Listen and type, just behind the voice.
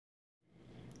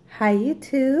Hi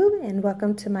YouTube, and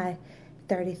welcome to my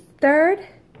 33rd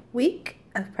week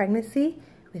of pregnancy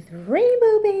with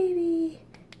Rainbow Baby.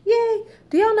 Yay!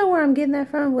 Do y'all know where I'm getting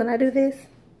that from when I do this?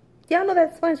 Y'all know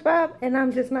that SpongeBob and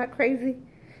I'm just not crazy?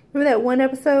 Remember that one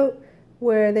episode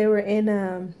where they were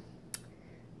in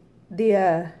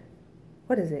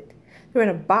what is it? They were in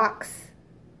a box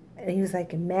and he was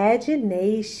like,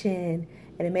 imagination,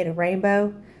 and it made a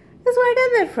rainbow. That's where I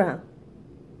got that from.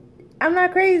 I'm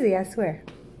not crazy, I swear.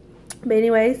 But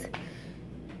anyways,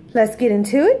 let's get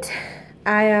into it.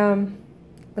 I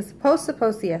was supposed to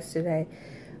post yesterday,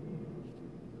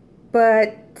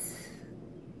 but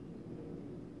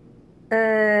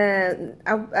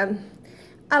I'll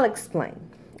explain.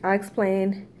 My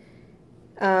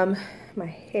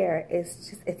hair is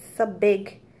just, it's so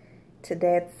big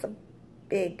today. It's so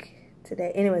big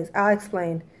today. Anyways, I'll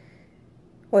explain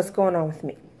what's going on with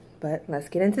me. But let's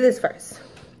get into this first.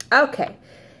 Okay,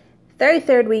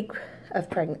 33rd week of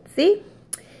pregnancy.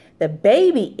 The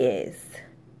baby is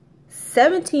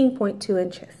 17.2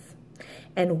 inches,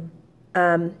 and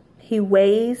he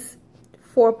weighs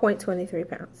 4.23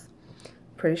 pounds.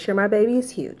 Pretty sure my baby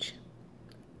is huge.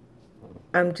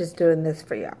 I'm just doing this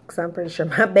for y'all because I'm pretty sure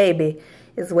my baby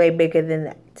is way bigger than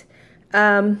that.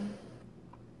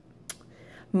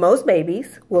 Most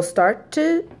babies will start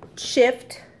to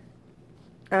shift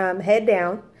head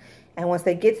down. And once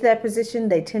they get to that position,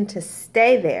 they tend to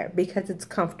stay there because it's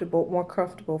comfortable, more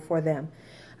comfortable for them.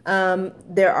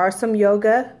 There are some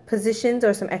yoga positions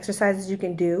or some exercises you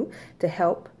can do to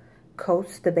help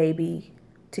coach the baby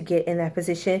to get in that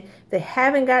position. If they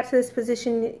haven't got to this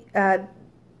position, to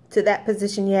that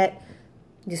position yet,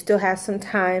 you still have some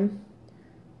time.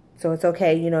 So it's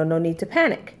okay, you know, no need to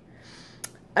panic.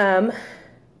 I'm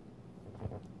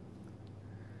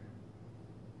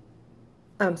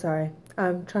sorry.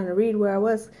 I'm trying to read where I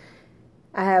was.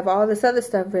 I have all this other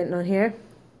stuff written on here.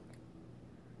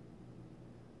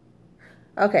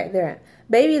 Okay, there.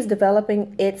 Baby is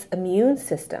developing its immune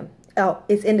system. Oh,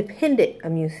 its independent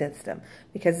immune system,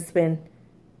 because it's been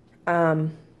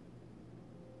kind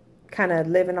of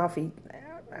living off of,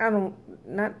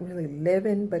 not really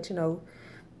living, but you know,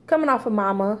 coming off of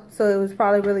mama. So it was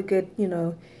probably really good, you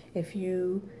know, if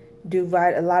you do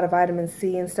a lot of vitamin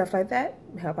C and stuff like that,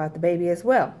 help out the baby as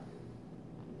well.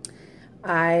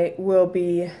 I will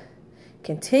be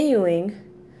continuing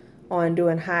on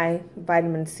doing high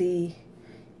vitamin C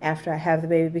after I have the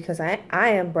baby because I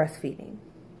am breastfeeding.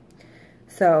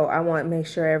 So I want to make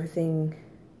sure everything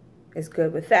is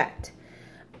good with that.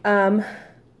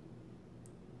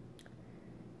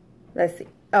 Let's see.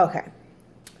 Okay.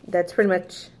 That's pretty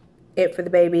much it for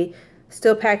the baby.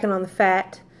 Still packing on the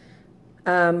fat.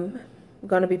 I'm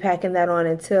going to be packing that on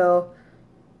until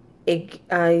you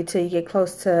get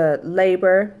close to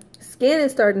labor. Skin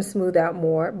is starting to smooth out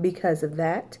more because of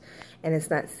that, and it's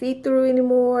not see-through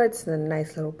anymore. It's a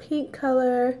nice little pink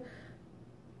color.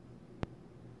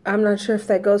 I'm not sure if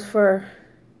that goes for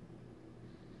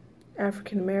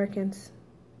African Americans.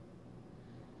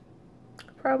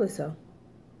 Probably so.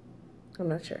 I'm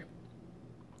not sure.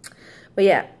 But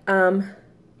yeah,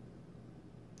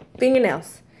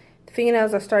 fingernails. The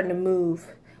fingernails are starting to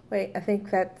move. Wait, I think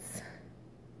that's...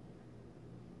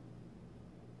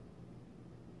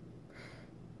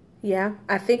 Yeah,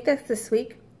 I think that's this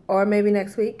week or maybe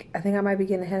next week. I think I might be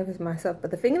getting ahead of myself. But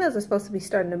the fingernails are supposed to be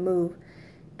starting to move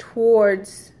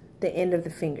towards the end of the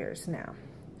fingers now.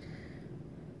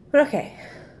 But okay,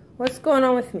 what's going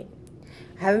on with me?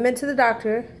 I haven't been to the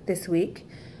doctor this week.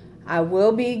 I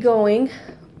will be going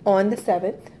on the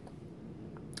 7th.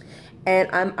 And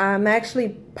I'm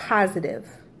actually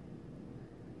positive.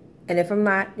 And if I'm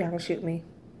not, y'all can shoot me.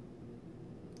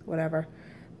 Whatever.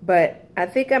 But I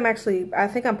think I'm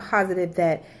positive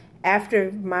that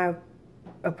after my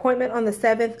appointment on the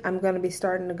 7th, I'm going to be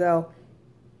starting to go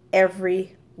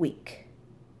every week.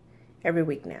 Every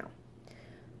week now.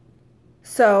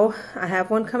 So I have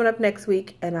one coming up next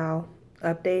week, and I'll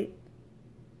update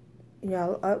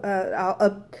y'all.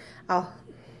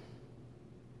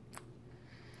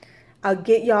 I'll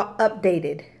get y'all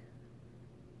updated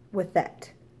with that.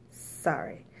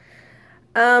 Sorry.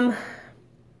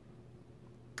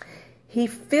 He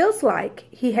feels like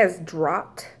he has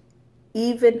dropped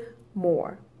even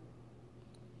more.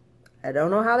 I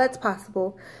don't know how that's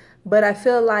possible, but I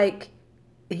feel like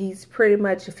he's pretty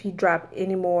much, if he dropped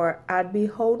any more, I'd be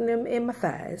holding him in my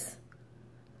thighs.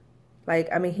 Like,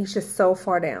 I mean, he's just so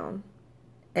far down.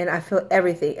 And I feel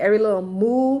everything. Every little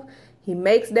move he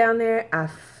makes down there, I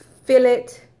feel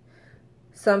it.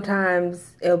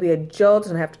 Sometimes it'll be a jolt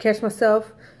and I have to catch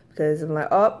myself. Because I'm like,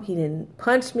 oh, he didn't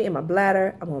punch me in my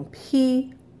bladder. I'm going to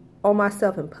pee on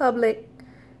myself in public.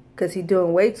 because he's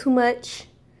doing way too much.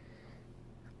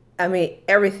 I mean,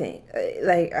 everything.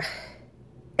 Like,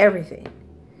 everything.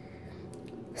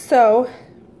 So,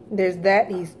 there's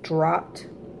that. He's dropped.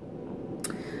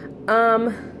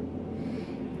 I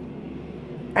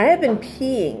have been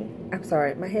peeing. I'm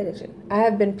sorry, my head itching. I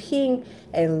have been peeing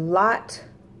a lot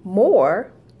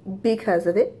more because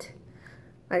of it.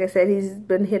 Like I said, he's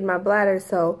been hitting my bladder,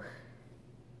 so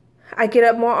I get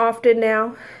up more often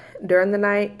now during the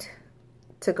night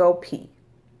to go pee.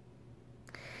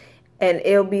 And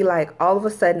it'll be like all of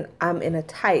a sudden I'm in a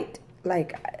tight,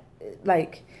 like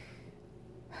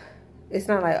it's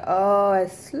not like, oh, I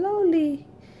slowly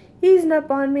easing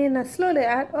up on me and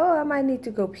I might need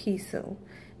to go pee soon.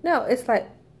 No, it's like,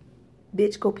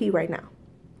 bitch, go pee right now.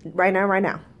 Right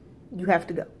now. You have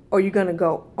to go. Or you're going to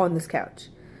go on this couch.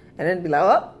 And then be like,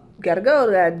 oh, gotta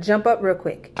go. Gotta jump up real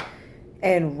quick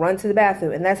and run to the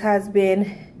bathroom. And that's how it's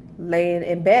been laying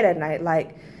in bed at night.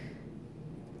 Like,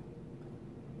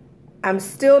 I'm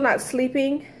still not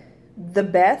sleeping the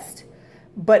best,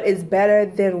 but it's better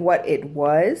than what it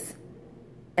was.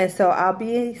 And so I'll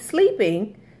be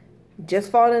sleeping,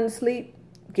 just falling asleep,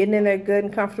 getting in there good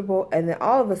and comfortable, and then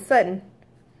all of a sudden,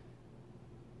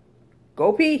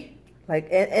 go pee. Like,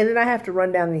 and then I have to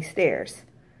run down these stairs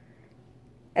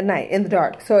at night in the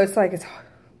dark. So it's like, it's,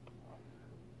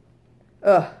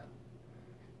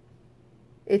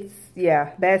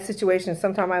 yeah, bad situation.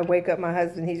 Sometimes I wake up my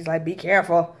husband, he's just like, be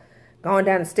careful, going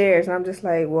down the stairs. And I'm just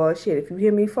like, well, shit, if you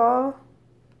hear me fall,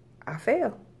 I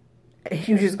fell.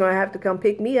 You're just going to have to come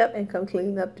pick me up and come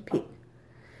clean up the pee.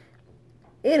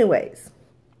 Anyways,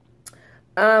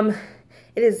 it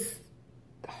is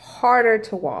harder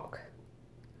to walk.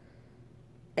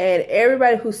 And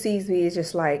everybody who sees me is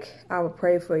just like, I will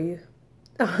pray for you.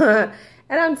 And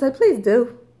I'm just like, please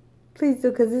do. Please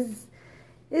do, because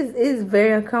it's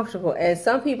very uncomfortable. And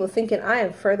some people thinking I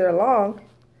am further along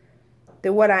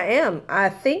than what I am. I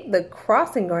think the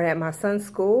crossing guard at my son's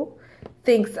school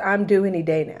thinks I'm due any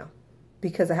day now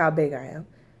because of how big I am.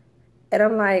 And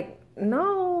I'm like,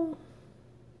 no,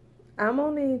 I'm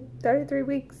only 34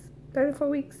 weeks.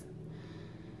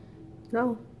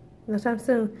 No time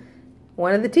soon.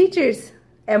 One of the teachers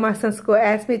at my son's school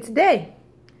asked me today,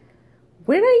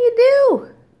 when are you due?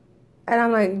 And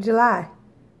I'm like, July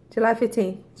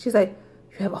 15th. She's like,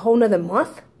 you have a whole nother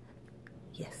month?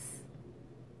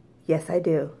 Yes, I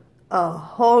do. A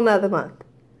whole nother month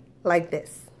like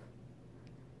this.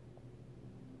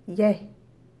 Yay.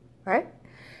 Right?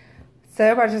 So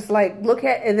everybody just like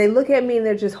they look at me and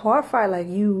they're just horrified, like,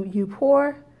 you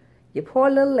poor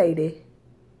little lady.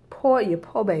 You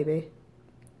poor baby.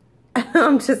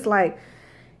 I'm just like,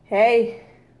 hey,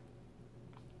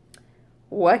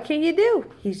 what can you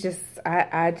do? He's just,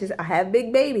 I have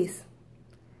big babies.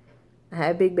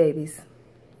 Like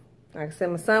I said,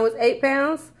 my son was 8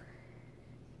 pounds.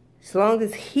 As long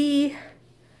as he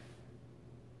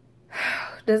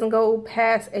doesn't go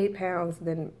past 8 pounds,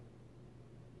 then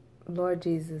Lord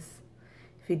Jesus,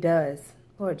 if he does.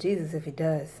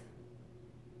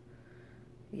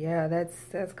 Yeah,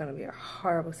 that's going to be a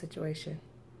horrible situation.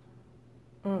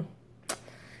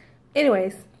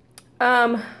 Anyways,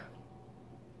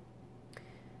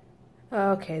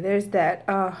 okay, there's that.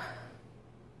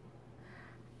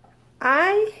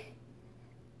 I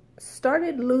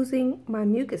started losing my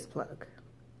mucus plug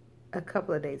a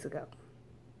couple of days ago.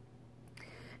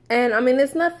 And I mean,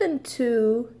 it's nothing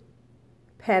to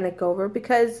panic over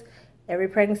because every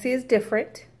pregnancy is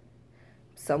different.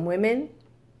 Some women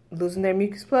losing their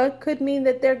mucus plug could mean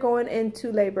that they're going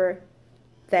into labor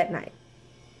that night,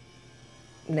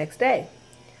 next day.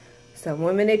 Some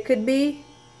women, it could be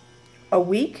a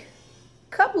week,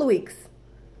 couple of weeks,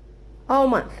 all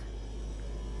month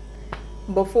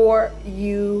before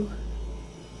you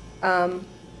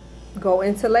go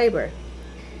into labor.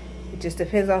 It just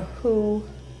depends on who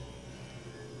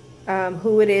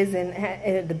it is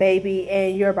and the baby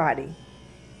and your body.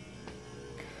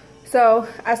 So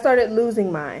I started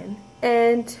losing mine,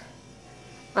 and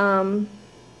I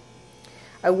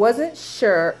wasn't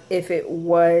sure if it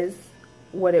was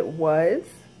what it was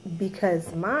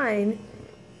because mine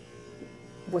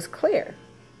was clear.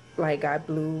 Like I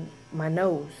blew my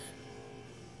nose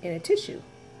in a tissue.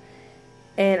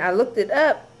 And I looked it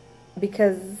up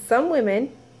because some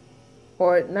women,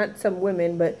 or not some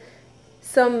women, but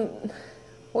some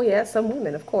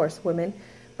women, of course, women,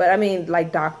 but I mean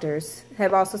like doctors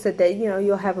have also said that,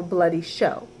 you'll have a bloody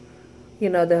show.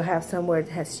 They'll have somewhere it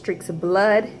has streaks of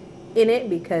blood in it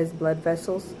because blood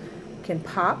vessels can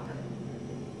pop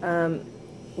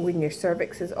when your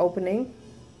cervix is opening.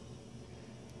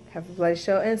 Have a bloody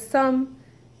show. And some,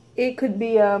 it could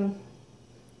be some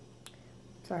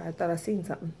Sorry, I thought I seen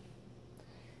something.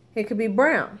 It could be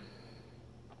brown.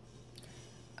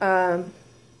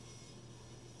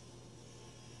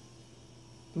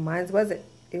 Mine's wasn't.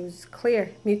 It was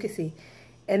clear, mucusy.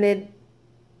 And it,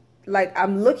 like,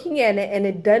 I'm looking at it and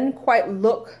it doesn't quite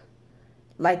look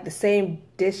like the same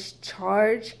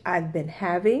discharge I've been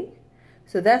having.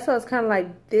 So that's why I was kind of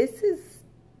like, this is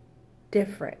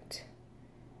different.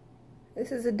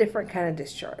 This is a different kind of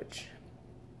discharge.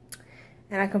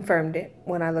 And I confirmed it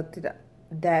when I looked it up,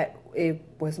 that it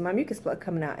was my mucus plug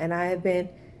coming out. And I have been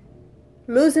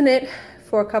losing it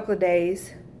for a couple of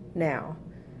days now.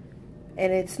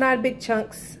 And it's not big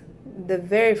chunks. The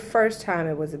very first time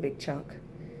it was a big chunk.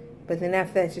 But then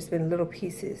after that, it's just been little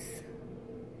pieces.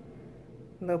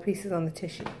 Little pieces on the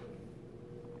tissue.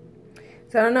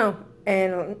 So I don't know.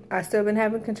 And I've still been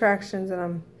having contractions. And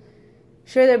I'm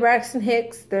sure they're Braxton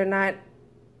Hicks. They're not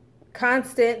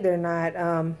constant. They're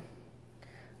not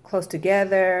close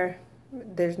together.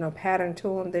 There's no pattern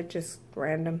to them. They're just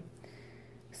random.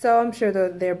 So I'm sure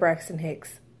they're Braxton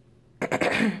Hicks.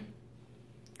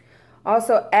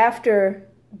 Also, after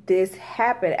this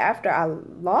happened, after I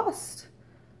lost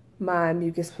my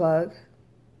mucus plug,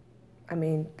 I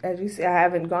mean, as you see, I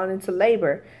haven't gone into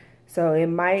labor, so it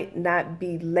might not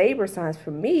be labor signs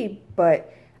for me,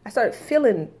 but I started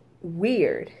feeling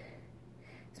weird,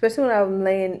 especially when I'm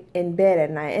laying in bed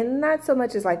at night, and not so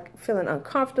much as like feeling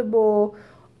uncomfortable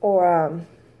or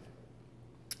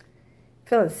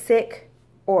feeling sick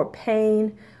or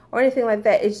pain or anything like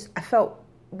that. It's just, I felt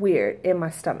weird in my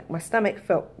stomach. My stomach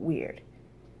felt weird.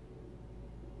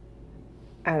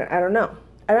 I don't know.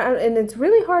 And it's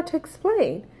really hard to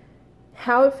explain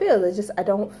how it feels. It's just, I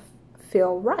don't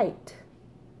feel right.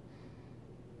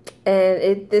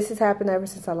 And this has happened ever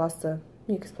since I lost the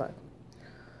mucus plug.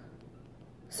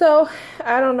 So,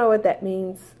 I don't know what that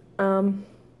means. I'm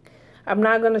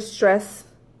not going to stress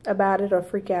about it or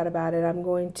freak out about it. I'm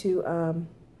going to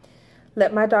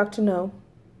let my doctor know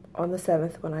on the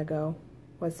 7th when I go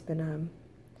what's been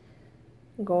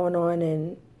going on,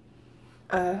 and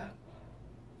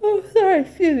oh, sorry,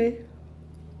 excuse me,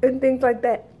 and things like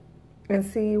that, and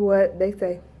see what they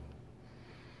say.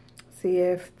 See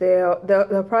if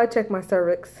they'll probably check my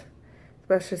cervix,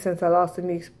 especially since I lost the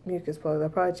mucus plug. They'll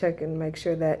probably check and make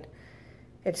sure that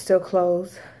it's still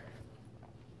closed.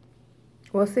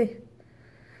 We'll see.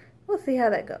 We'll see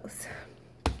how that goes.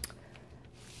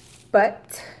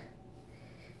 But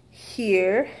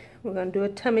here, we're going to do a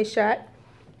tummy shot.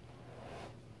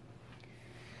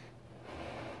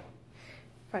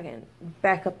 If I can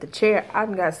back up the chair.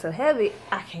 I've got so heavy,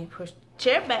 I can't push the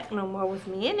chair back no more with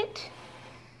me in it.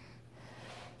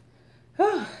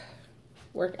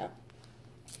 Workout.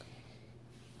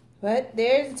 But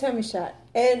there's a tummy shot.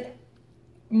 And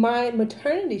my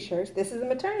maternity shirts, this is a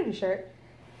maternity shirt,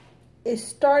 is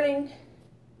starting.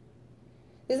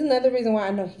 This is another reason why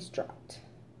I know he's dropped.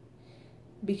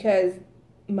 Because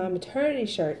my maternity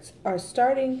shirts are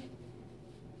starting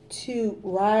to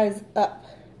rise up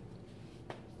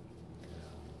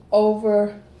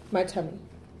over my tummy.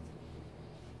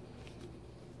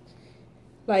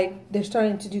 Like, they're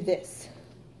starting to do this.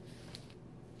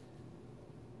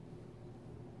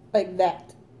 Like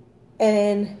that.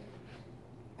 And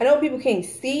I know people can't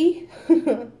see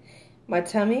my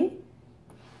tummy.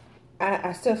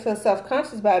 I still feel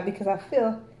self-conscious about it because I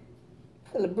feel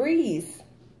a breeze.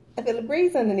 I feel a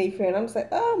breeze underneath here, and I'm just like,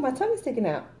 oh, my tummy's sticking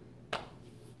out.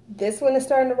 This one is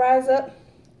starting to rise up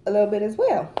a little bit as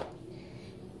well.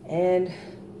 And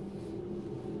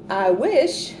I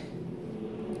wish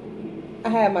I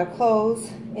had my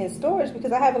clothes in storage,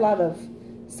 because I have a lot of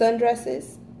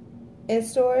sundresses in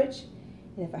storage.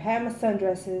 And if I had my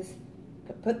sundresses, I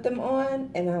could put them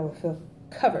on and I would feel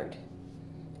covered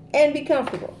and be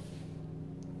comfortable.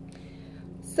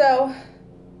 So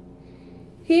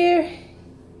here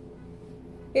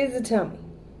is the tummy.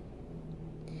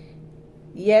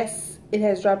 Yes, it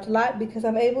has dropped a lot because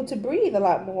I'm able to breathe a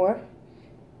lot more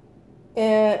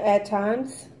at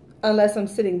times, unless I'm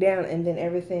sitting down and then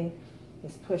everything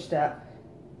is pushed up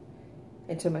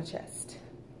into my chest.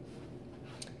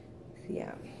 So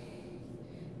yeah,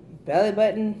 belly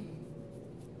button,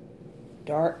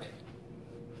 dark,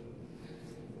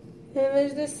 and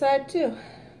there's this side too.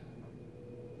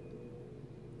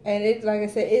 And it, like I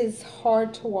said, it is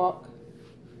hard to walk.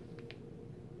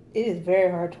 It is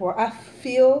very hard to walk. I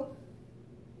feel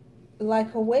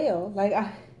like a whale. Like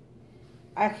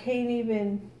I can't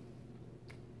even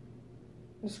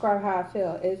describe how I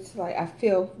feel. It's like I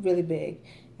feel really big.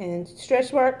 And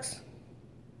stretch marks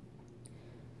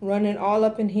running all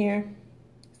up in here.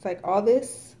 It's like all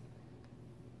this.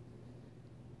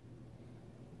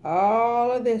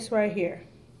 All of this right here.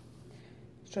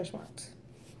 stretch marks.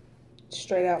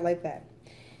 Straight out like that.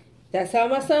 That's how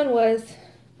my son was.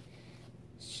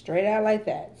 Straight out like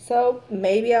that. So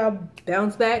maybe I'll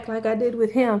bounce back like I did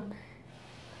with him.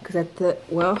 Because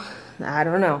I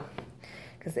don't know.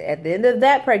 Because at the end of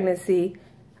that pregnancy,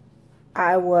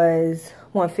 I was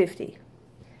 150.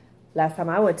 Last time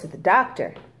I went to the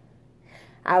doctor,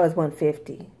 I was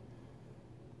 150.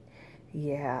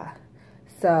 Yeah.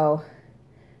 So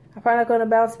I'm probably not going to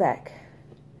bounce back.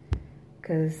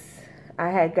 Because I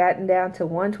had gotten down to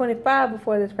 125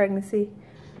 before this pregnancy.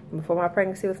 Before my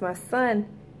pregnancy with my son,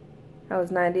 I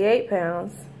was 98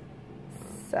 pounds.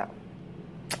 So,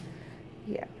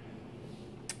 yeah.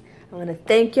 I want to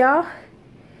thank y'all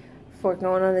for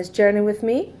going on this journey with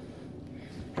me.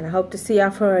 And I hope to see y'all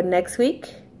for next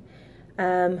week.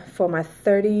 For my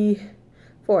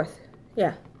 34th.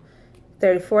 Yeah.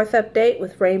 34th update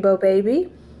with Rainbow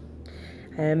Baby.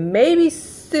 And maybe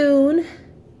soon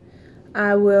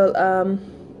I will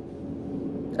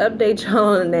update y'all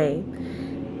on the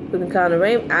name. We've been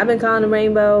calling I've been calling him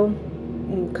Rainbow.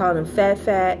 I'm calling him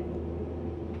Fat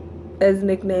as a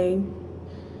nickname.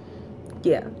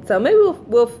 Yeah, so maybe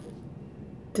we'll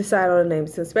decide on a name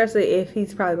soon, especially if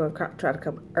he's probably going to try to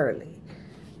come early.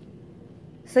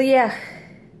 So yeah,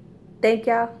 thank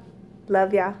y'all.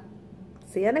 Love y'all.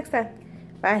 See y'all next time.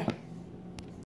 Bye.